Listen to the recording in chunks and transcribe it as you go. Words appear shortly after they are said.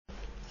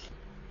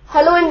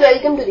Hello and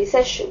welcome to the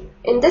session.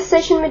 In this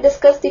session we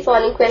discuss the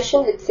following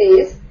question which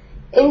says,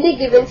 in the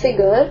given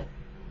figure,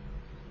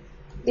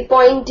 the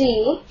point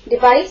D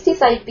divides the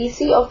side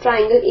BC of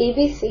triangle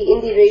ABC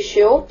in the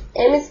ratio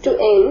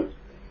m:n.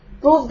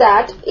 Prove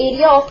that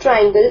area of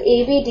triangle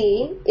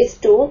ABD is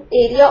to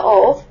area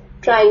of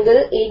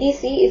triangle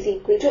ADC is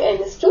equal to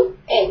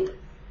m:n.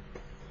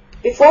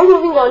 Before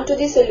moving on to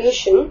the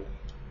solution,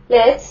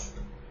 let's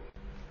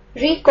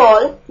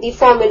recall the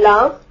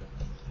formula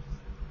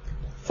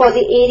for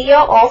the area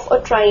of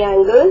a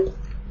triangle,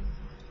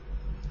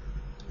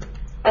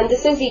 and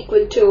this is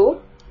equal to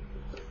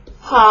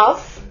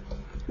half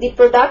the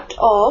product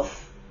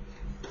of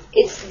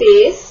its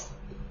base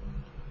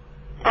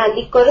and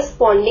the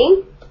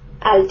corresponding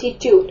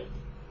altitude.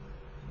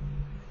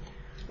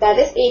 That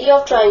is, area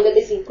of triangle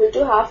is equal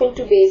to half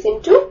into base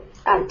into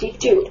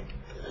altitude.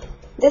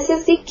 This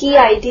is the key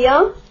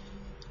idea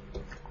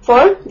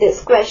for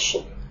this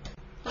question.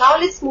 Now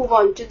let's move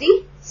on to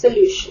the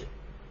solution.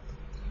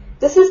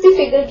 This is the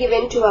figure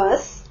given to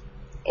us.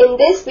 In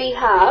this we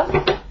have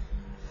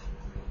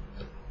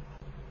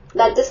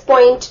that this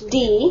point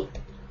D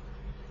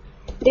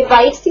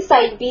divides the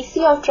side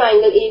BC of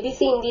triangle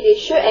ABC in the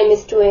ratio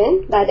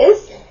m:n. That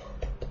is,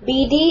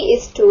 BD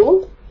is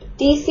to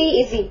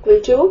DC is equal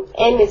to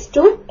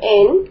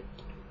m:n,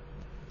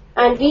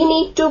 and we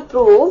need to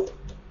prove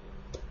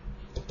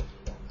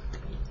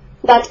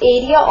that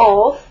area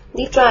of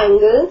the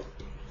triangle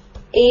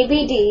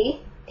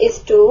ABD is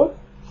to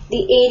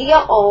the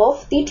area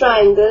of the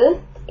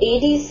triangle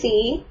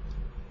ADC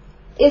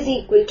is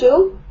equal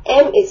to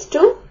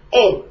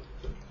m:n.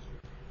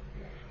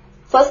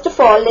 First of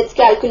all, let's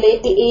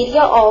calculate the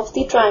area of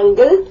the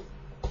triangle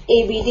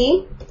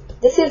ABD.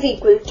 This is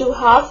equal to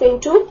half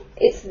into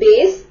its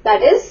base,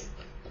 that is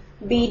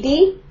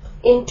BD,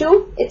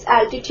 into its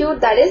altitude,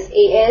 that is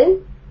AL.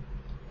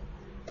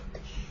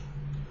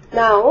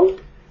 Now,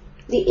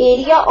 the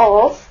area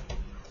of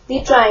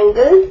the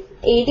triangle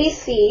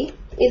ADC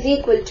is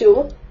equal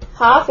to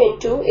half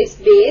into its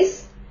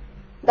base,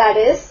 that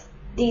is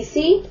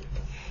DC,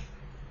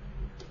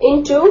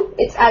 into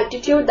its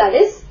altitude, that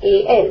is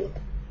AL.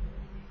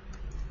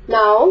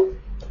 Now,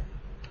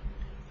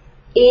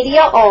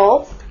 area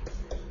of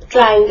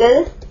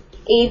triangle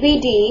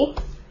ABD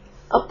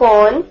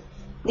upon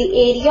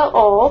the area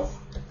of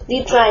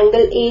the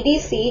triangle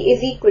ADC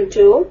is equal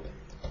to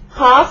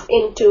half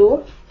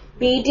into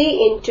BD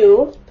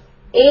into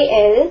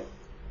AL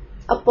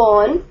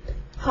upon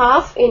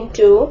half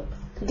into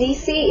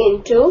DC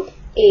into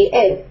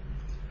AL.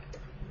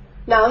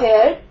 Now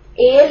here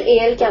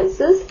AL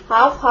cancels,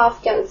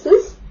 half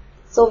cancels,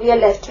 so we are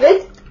left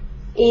with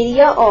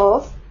area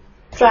of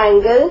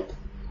triangle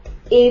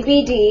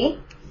ABD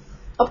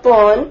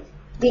upon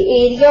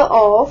the area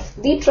of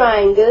the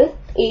triangle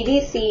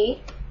ADC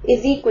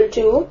is equal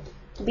to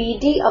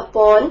BD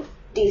upon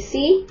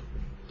DC.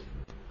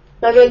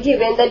 Now we are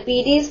given that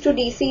BD is to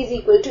DC is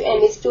equal to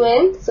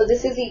m:n, so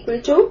this is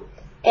equal to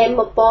m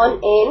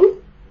upon n,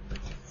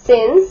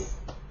 since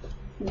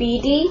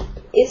BD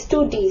is to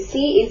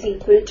DC is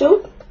equal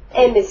to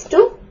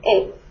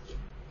m:n.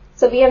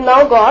 So we have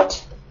now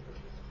got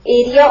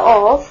area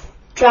of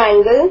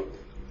triangle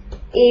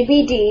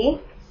ABD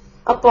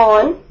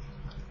upon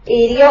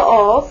area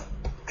of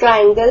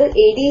triangle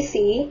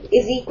ADC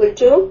is equal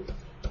to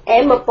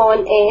m upon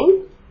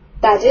n,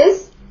 that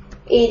is,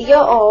 area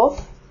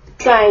of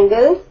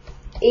triangle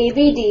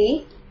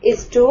ABD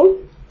is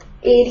to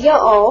area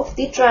of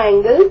the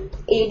triangle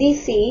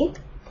ADC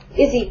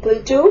is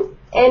equal to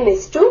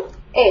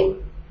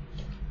m:n.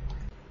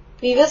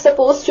 We were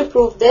supposed to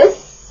prove this,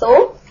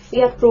 so we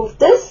have proved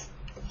this,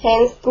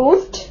 hence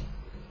proved.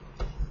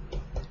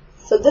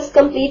 So this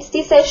completes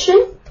the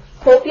session.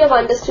 Hope you have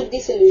understood the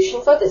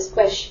solution for this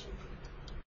question.